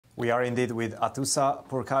We are indeed with Atousa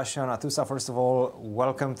Pourkashiyan. Atousa, first of all,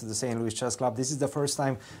 welcome to the St. Louis Chess Club. This is the first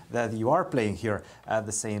time that you are playing here at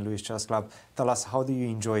the St. Louis Chess Club. Tell us, how do you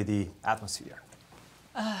enjoy the atmosphere?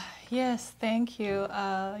 Yes, thank you.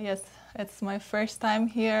 Yes, it's my first time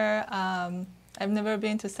here. I've never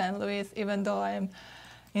been to St. Louis, even though I'm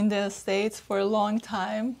in the States for a long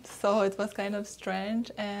time. So it was kind of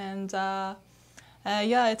strange. And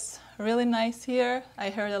yeah, it's really nice here.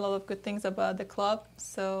 I heard a lot of good things about the club.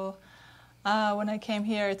 So when I came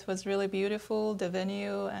here, it was really beautiful, the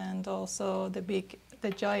venue, and also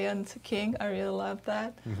the giant king. I really love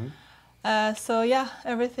that. Mm-hmm. So yeah,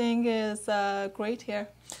 everything is great here.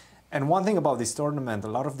 And one thing about this tournament, a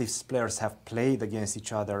lot of these players have played against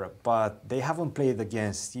each other, but they haven't played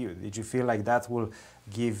against you. Did you feel like that will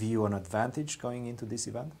give you an advantage going into this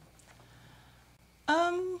event?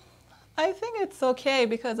 I think it's okay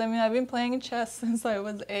because, I mean, I've been playing chess since I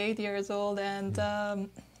was 8 years old, and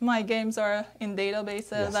my games are in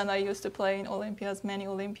databases, yes. And I used to play in Olympiads, many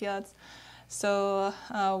Olympiads. So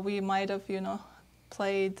we might have,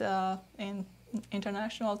 played in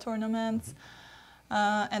international tournaments.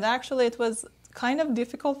 And actually, it was kind of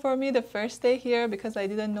difficult for me the first day here because I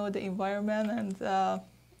didn't know the environment, and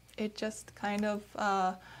it just kind of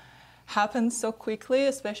happened so quickly,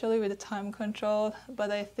 especially with the time control.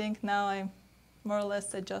 But I think now I'm more or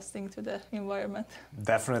less adjusting to the environment.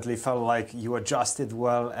 Definitely felt like you adjusted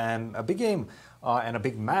well, and a big game and a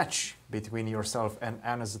big match between yourself and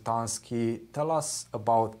Anna Zatonskih. Tell us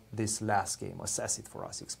about this last game. Assess it for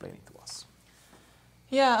us. Explain it to us.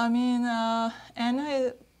 Yeah, I mean,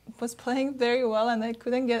 Anna was playing very well, and I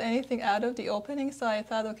couldn't get anything out of the opening, so I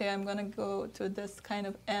thought, okay, I'm going to go to this kind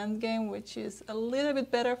of end game, which is a little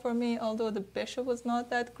bit better for me, although the bishop was not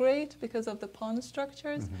that great because of the pawn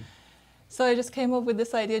structures. Mm-hmm. So I just came up with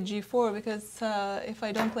this idea g4, because if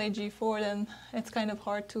I don't play g4, then it's kind of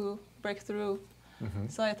hard to break through. Mm-hmm.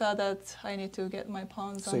 So I thought that I need to get my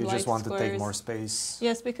pawns on light squares. So you just want to take more space?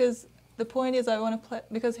 Yes, because the point is I want to play,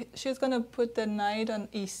 because she's going to put the knight on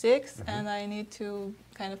e6, mm-hmm. and I need to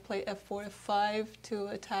kind of play f4, f5 to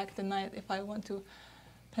attack the knight if I want to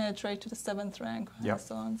penetrate to the 7th rank, yep. And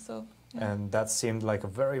so on. So, yeah. And that seemed like a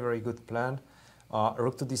very, very good plan.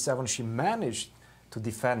 Rook to d7, she managed to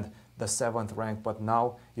defend the 7th rank, but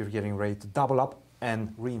now you're getting ready to double up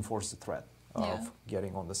and reinforce the threat of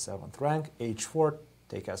getting on the 7th rank. h4,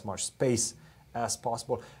 take as much space as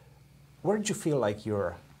possible. Where did you feel like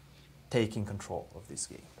you're taking control of this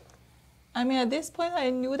game? I mean, at this point, I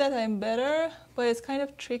knew that I'm better, but it's kind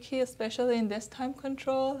of tricky, especially in this time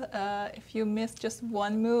control. If you miss just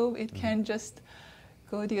one move, it can just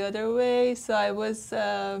go the other way. So I was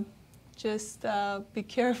just be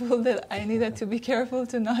careful that I needed to be careful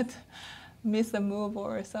to not miss a move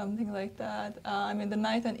or something like that. I mean, the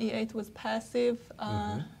knight on e8 was passive.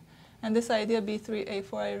 And this idea b3,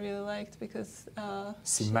 a4 I really liked because...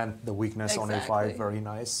 cement the weakness exactly. on a5, very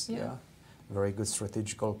nice. Yeah. Very good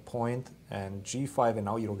strategical point. And g5, and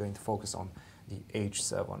now you're going to focus on the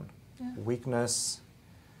h7 weakness.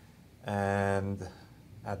 And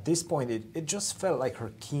at this point, it just felt like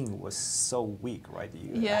her king was so weak, right?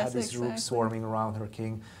 You had this rook swarming around her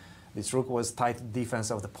king. This rook was tight to defense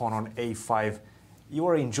of the pawn on a5. You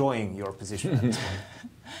were enjoying your position at this point.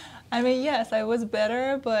 I mean, yes, I was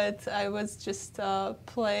better, but I was just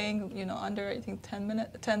playing, under, I think,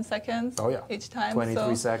 10 seconds each time.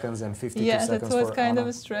 23 seconds and 52 seconds for Anna. Yes, it was kind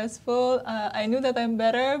of stressful. I knew that I'm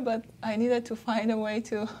better, but I needed to find a way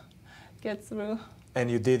to get through. And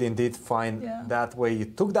you did indeed find that way. You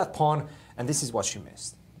took that pawn, and this is what she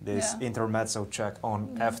missed. This intermezzo check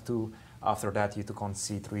on f2. After that, you took on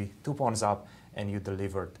c3, 2 pawns up, and you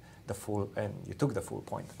delivered the full, and you took the full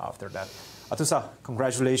point after that. Atousa,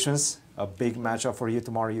 congratulations. A big matchup for you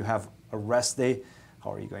tomorrow. You have a rest day.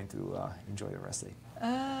 How are you going to enjoy your rest day?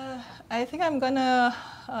 I think I'm going to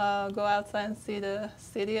go outside and see the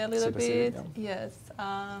city a little bit. Yes.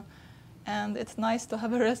 And it's nice to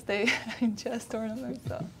have a rest day in chess tournaments.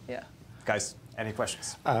 So, yeah. Guys, any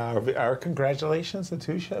questions? Our congratulations,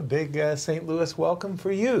 Atousa. Big St. Louis welcome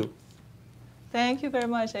for you. Thank you very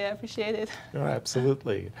much. I appreciate it. Oh,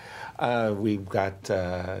 absolutely. We've got,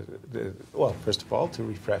 well, first of all, to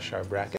refresh our bracket.